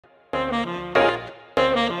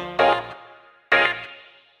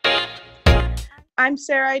I'm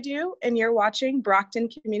Sarah Idu, and you're watching Brockton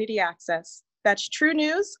Community Access. That's true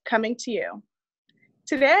news coming to you.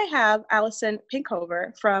 Today I have Allison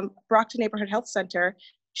Pinkhover from Brockton Neighborhood Health Center.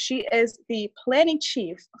 She is the planning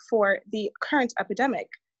chief for the current epidemic.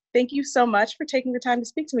 Thank you so much for taking the time to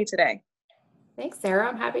speak to me today. Thanks, Sarah.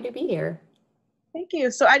 I'm happy to be here. Thank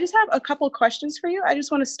you. So I just have a couple of questions for you. I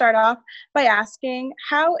just want to start off by asking,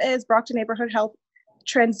 how is Brockton Neighborhood Health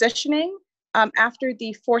transitioning after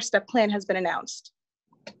the four-step plan has been announced?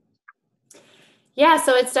 Yeah,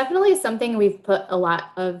 so it's definitely something we've put a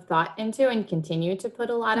lot of thought into and continue to put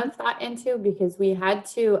a lot of thought into because we had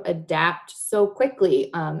to adapt so quickly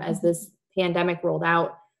as this pandemic rolled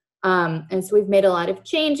out. And so we've made a lot of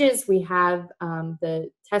changes. We have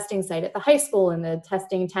the testing site at the high school and the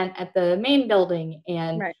testing tent at the main building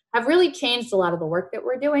and have really changed a lot of the work that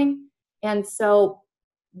we're doing. And so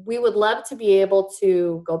we would love to be able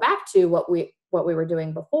to go back to what we were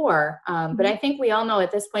doing before. But I think we all know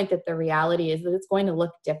at this point that the reality is that it's going to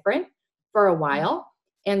look different for a while.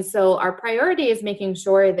 And so our priority is making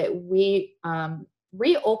sure that we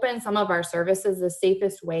reopen some of our services the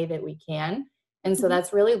safest way that we can. And so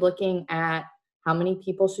that's really looking at how many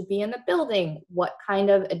people should be in the building, what kind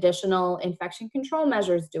of additional infection control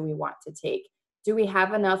measures do we want to take? Do we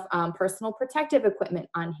have enough personal protective equipment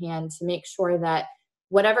on hand to make sure that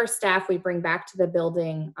whatever staff we bring back to the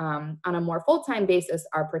building on a more full-time basis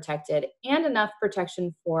are protected, and enough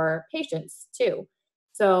protection for patients too.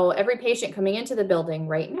 So every patient coming into the building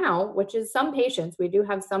right now, which is some patients, we do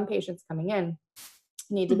have some patients coming in,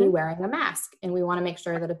 need to be wearing a mask. And we want to make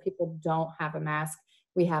sure that if people don't have a mask,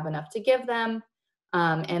 we have enough to give them,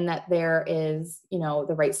 and that there is,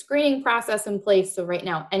 the right screening process in place. So right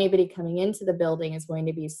now, anybody coming into the building is going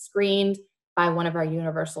to be screened by one of our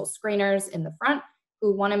universal screeners in the front,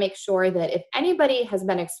 who want to make sure that if anybody has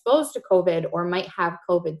been exposed to COVID or might have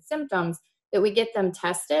COVID symptoms, that we get them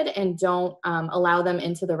tested and don't allow them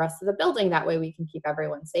into the rest of the building. That way we can keep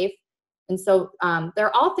everyone safe. And so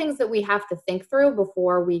they're all things that we have to think through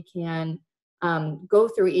before we can go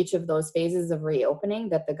through each of those phases of reopening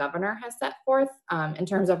that the governor has set forth in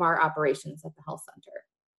terms of our operations at the health center.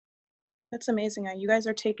 That's amazing. You guys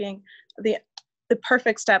are taking the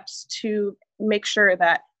perfect steps to make sure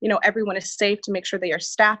that, everyone is safe, to make sure that your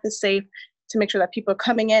staff is safe, to make sure that people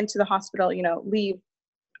coming into the hospital, leave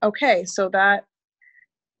okay. So that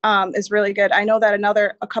is really good. I know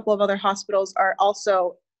that a couple of other hospitals are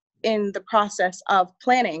also in the process of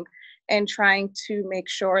planning and trying to make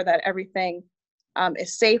sure that everything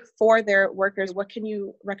is safe for their workers. What can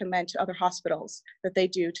you recommend to other hospitals that they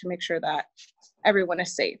do to make sure that everyone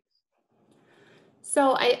is safe?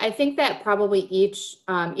 So I think that probably each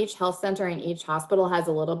health center and each hospital has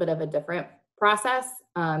a little bit of a different process.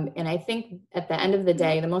 And I think at the end of the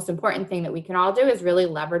day, the most important thing that we can all do is really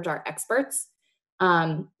leverage our experts.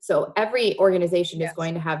 So every organization is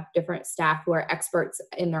going to have different staff who are experts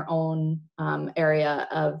in their own area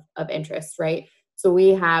of interest, right? So we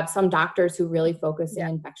have some doctors who really focus in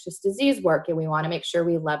infectious disease work, and we want to make sure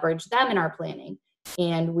we leverage them in our planning.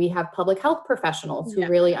 And we have public health professionals who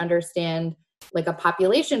really understand like a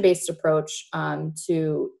population-based approach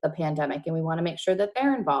to the pandemic, and we want to make sure that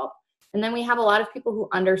they're involved. And then we have a lot of people who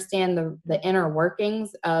understand the inner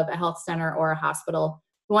workings of a health center or a hospital,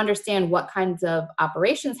 who understand what kinds of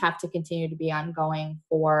operations have to continue to be ongoing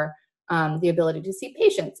for the ability to see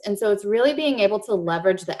patients. And so it's really being able to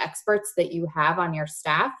leverage the experts that you have on your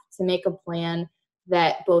staff to make a plan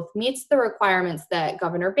that both meets the requirements that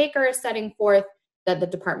Governor Baker is setting forth, that the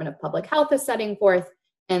Department of Public Health is setting forth,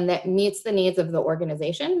 and that meets the needs of the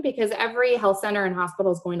organization, because every health center and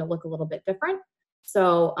hospital is going to look a little bit different.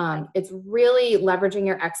 So it's really leveraging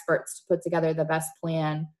your experts to put together the best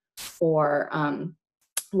plan for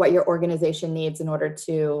what your organization needs in order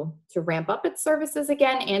to ramp up its services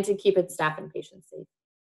again and to keep its staff and patients safe.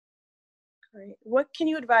 Great. What can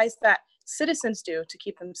you advise that citizens do to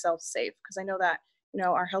keep themselves safe? Because I know that,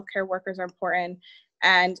 our healthcare workers are important,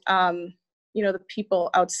 and the people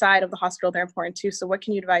outside of the hospital, they're important too. So what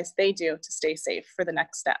can you advise they do to stay safe for the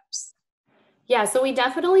next steps? Yeah, so we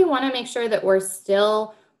definitely want to make sure that we're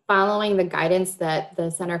still following the guidance that the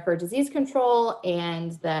Center for Disease Control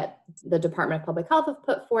and that the Department of Public Health have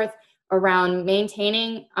put forth around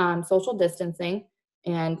maintaining social distancing.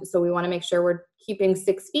 And so we want to make sure we're keeping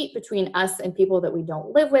 6 feet between us and people that we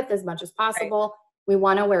don't live with as much as possible. We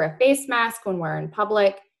want to wear a face mask when we're in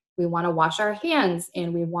public. We want to wash our hands,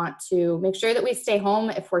 and we want to make sure that we stay home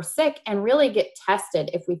if we're sick and really get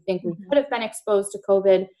tested if we think we could have been exposed to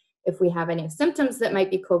COVID, if we have any symptoms that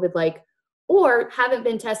might be COVID-like, or haven't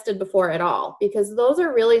been tested before at all, because those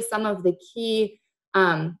are really some of the key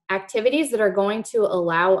activities that are going to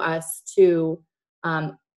allow us to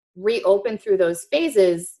reopen through those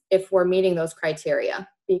phases if we're meeting those criteria.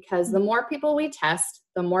 Because the more people we test,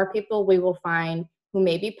 the more people we will find who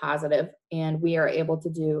may be positive, and we are able to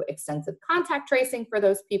do extensive contact tracing for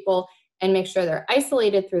those people and make sure they're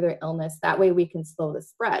isolated through their illness. That way we can slow the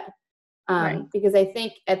spread. Because I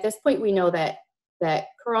think at this point we know that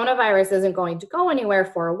coronavirus isn't going to go anywhere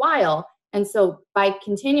for a while. And so by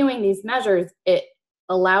continuing these measures, it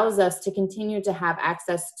allows us to continue to have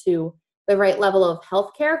access to the right level of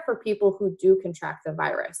healthcare for people who do contract the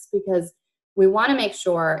virus, because we want to make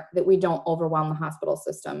sure that we don't overwhelm the hospital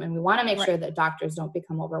system, and we want to make sure that doctors don't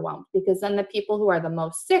become overwhelmed, because then the people who are the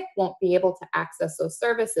most sick won't be able to access those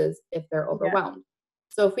services if they're overwhelmed.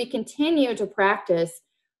 So if we continue to practice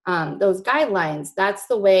those guidelines, that's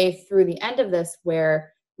the way through the end of this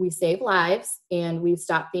where we save lives and we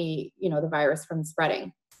stop the virus from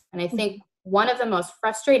spreading. And I think one of the most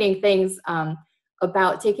frustrating things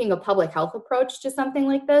about taking a public health approach to something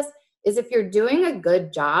like this is if you're doing a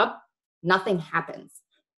good job, nothing happens.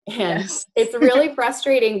 And it's really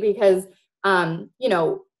frustrating because,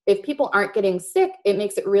 if people aren't getting sick, it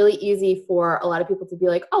makes it really easy for a lot of people to be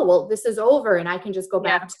like, oh, well, this is over and I can just go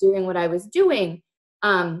back to doing what I was doing.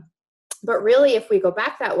 But really, if we go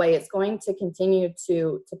back that way, it's going to continue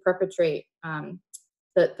to perpetrate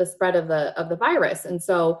the spread of the virus. And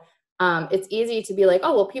so it's easy to be like,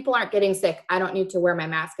 oh, well, people aren't getting sick, I don't need to wear my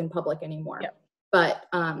mask in public anymore. But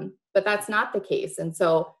that's not the case. And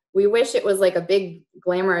so we wish it was like a big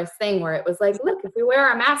glamorous thing where it was like, look, if we wear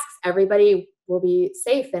our masks, everybody will be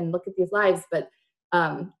safe and look at these lives. But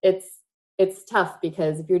it's tough,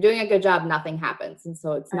 because if you're doing a good job, nothing happens. And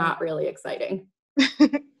so it's not really exciting.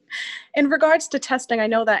 In regards to testing, I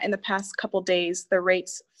know that in the past couple days, the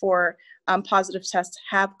rates for positive tests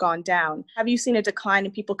have gone down. Have you seen a decline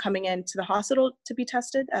in people coming into the hospital to be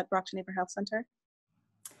tested at Brockton Neighborhood Health Center?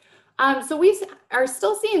 So we are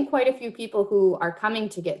still seeing quite a few people who are coming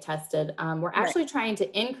to get tested. We're actually trying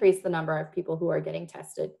to increase the number of people who are getting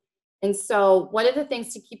tested. And so one of the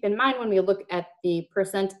things to keep in mind when we look at the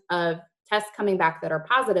percent of tests coming back that are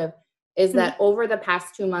positive is that over the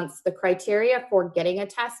past 2 months, the criteria for getting a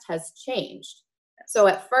test has changed. So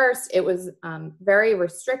at first it was very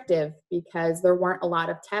restrictive because there weren't a lot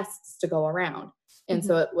of tests to go around. And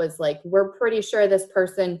so it was like, we're pretty sure this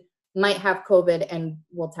person might have COVID and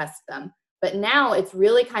we'll test them. But now it's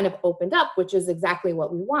really kind of opened up, which is exactly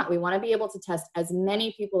what we want. We want to be able to test as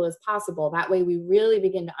many people as possible. That way we really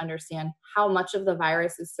begin to understand how much of the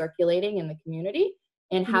virus is circulating in the community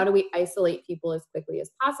and how do we isolate people as quickly as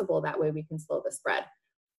possible. That way we can slow the spread.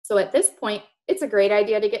 So at this point, it's a great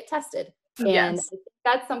idea to get tested. And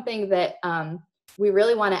that's something that we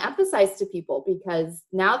really want to emphasize to people, because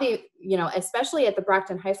now especially at the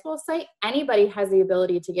Brockton High School site, anybody has the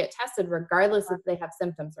ability to get tested regardless if they have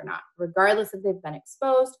symptoms or not, regardless if they've been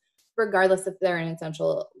exposed, regardless if they're an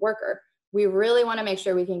essential worker. We really want to make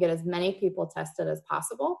sure we can get as many people tested as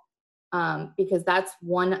possible, because that's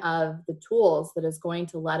one of the tools that is going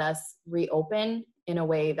to let us reopen in a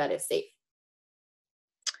way that is safe.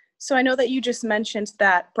 So I know that you just mentioned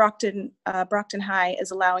that Brockton High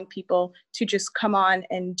is allowing people to just come on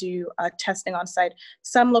and do testing on site.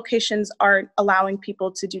 Some locations aren't allowing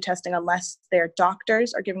people to do testing unless their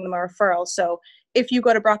doctors are giving them a referral. So if you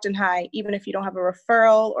go to Brockton High, even if you don't have a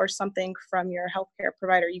referral or something from your healthcare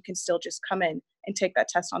provider, you can still just come in and take that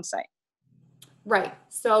test on site. Right.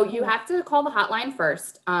 So you have to call the hotline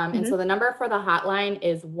first. And so the number for the hotline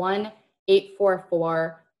is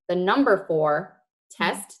 1-844, the number 4,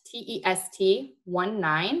 test, TEST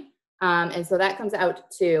 19. And so that comes out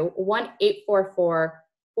to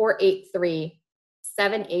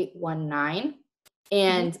 1-844-483-7819.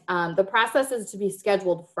 And the process is to be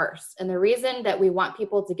scheduled first. And the reason that we want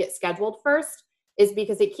people to get scheduled first is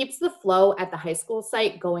because it keeps the flow at the high school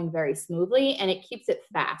site going very smoothly, and it keeps it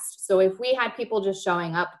fast. So if we had people just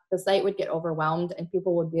showing up, the site would get overwhelmed and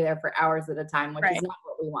people would be there for hours at a time, which is not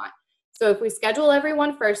what we want. So if we schedule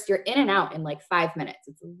everyone first, you're in and out in like 5 minutes.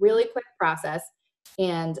 It's a really quick process,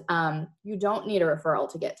 and you don't need a referral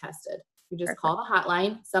to get tested. You just call the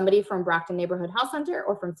hotline. Somebody from Brockton Neighborhood Health Center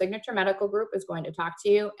or from Signature Medical Group is going to talk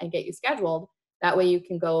to you and get you scheduled. That way you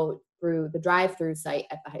can go through the drive-through site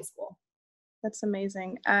at the high school. That's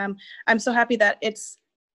amazing. I'm so happy that it's,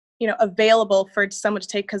 available for someone to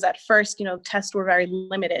take, because at first, tests were very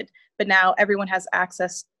limited, but now everyone has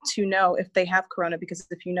access to know if they have corona, because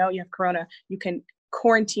if you know you have corona, you can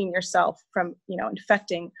quarantine yourself from,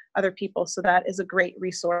 infecting other people. So that is a great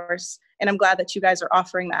resource. And I'm glad that you guys are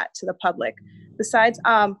offering that to the public. Besides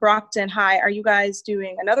Brockton High, are you guys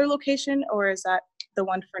doing another location, or is that the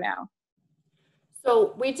one for now?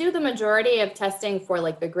 So we do the majority of testing for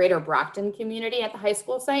like the greater Brockton community at the high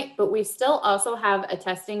school site, but we still also have a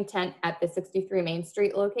testing tent at the 63 Main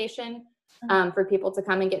Street location for people to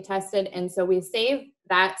come and get tested. And so we save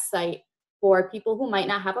that site for people who might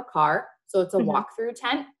not have a car. So it's a walkthrough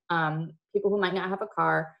tent, people who might not have a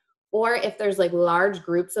car, or if there's like large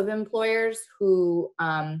groups of employers who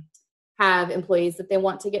have employees that they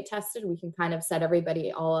want to get tested, we can kind of set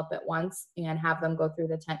everybody all up at once and have them go through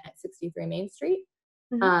the tent at 63 Main Street.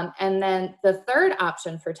 And then the third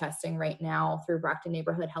option for testing right now through Brockton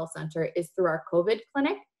Neighborhood Health Center is through our COVID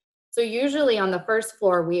clinic. So usually on the first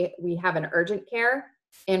floor, we have an urgent care.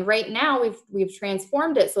 And right now we've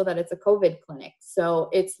transformed it so that it's a COVID clinic. So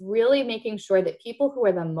it's really making sure that people who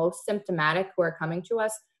are the most symptomatic who are coming to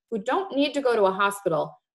us, who don't need to go to a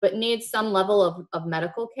hospital, but need some level of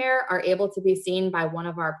medical care, are able to be seen by one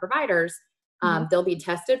of our providers. They'll be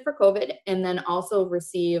tested for COVID and then also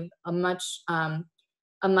receive a much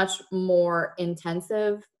more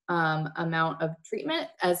intensive amount of treatment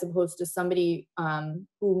as opposed to somebody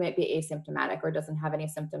who might be asymptomatic or doesn't have any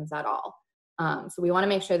symptoms at all. So we want to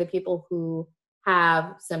make sure the people who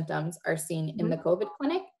have symptoms are seen in the COVID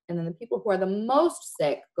clinic, and then the people who are the most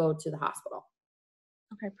sick go to the hospital.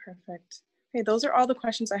 Okay, perfect. Okay, those are all the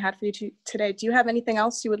questions I had for you today. Do you have anything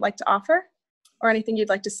else you would like to offer, or anything you'd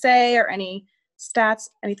like to say, or any stats,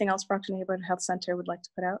 anything else Brockton Neighborhood Health Center would like to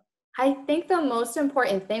put out? I think the most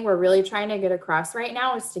important thing we're really trying to get across right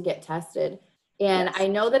now is to get tested. And I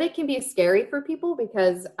know that it can be scary for people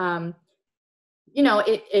because,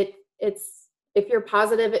 it's, if you're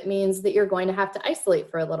positive, it means that you're going to have to isolate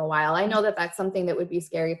for a little while. I know that that's something that would be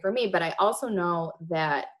scary for me, but I also know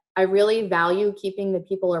that I really value keeping the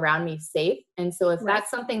people around me safe. And so if that's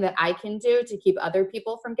something that I can do to keep other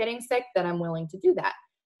people from getting sick, then I'm willing to do that.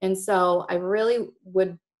 And so I really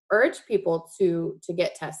would urge people to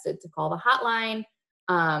get tested, to call the hotline.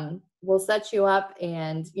 We'll set you up,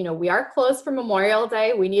 and we are closed for Memorial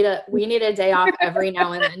Day. We need a day off every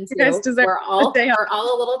now and then too. We're all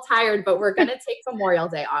a little tired, but we're gonna take Memorial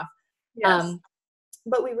Day off. Yes.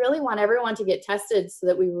 But we really want everyone to get tested so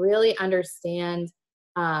that we really understand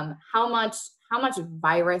how much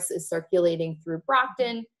virus is circulating through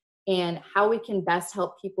Brockton and how we can best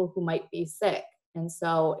help people who might be sick. And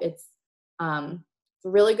so it's a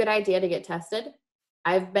really good idea to get tested.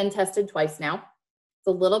 I've been tested twice now. It's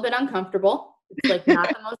a little bit uncomfortable. It's like not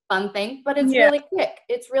the most fun thing, but it's really quick.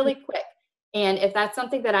 It's really quick. And if that's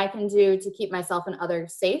something that I can do to keep myself and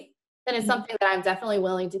others safe, then it's something that I'm definitely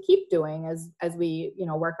willing to keep doing as we,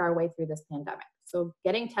 work our way through this pandemic. So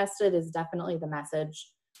getting tested is definitely the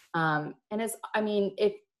message. And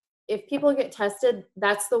if people get tested,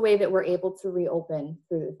 that's the way that we're able to reopen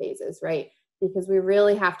through the phases, right? Because we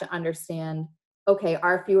really have to understand, okay,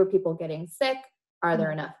 are fewer people getting sick? Are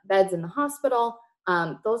there enough beds in the hospital?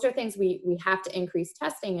 Those are things we have to increase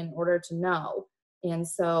testing in order to know. And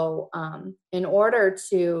so in order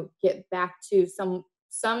to get back to some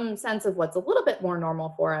sense of what's a little bit more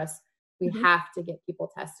normal for us, we have to get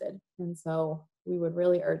people tested. And so we would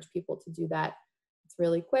really urge people to do that. It's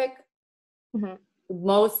really quick,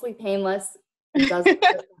 mostly painless. It doesn't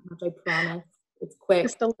hurt that much, I promise. It's quick.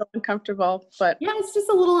 It's a little uncomfortable, but yeah, it's just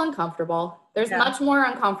a little uncomfortable. There's much more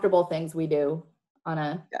uncomfortable things we do on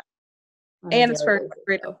a and it's for a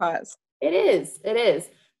greater cause. It is.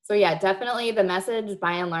 So yeah, definitely the message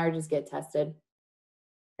by and large is get tested.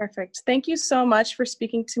 Perfect. Thank you so much for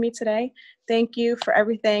speaking to me today. Thank you for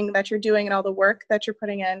everything that you're doing and all the work that you're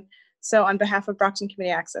putting in. So on behalf of Brockton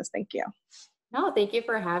Community Access, thank you. No, thank you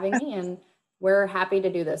for having me, and we're happy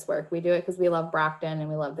to do this work. We do it because we love Brockton and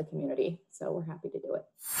we love the community. So we're happy to do it.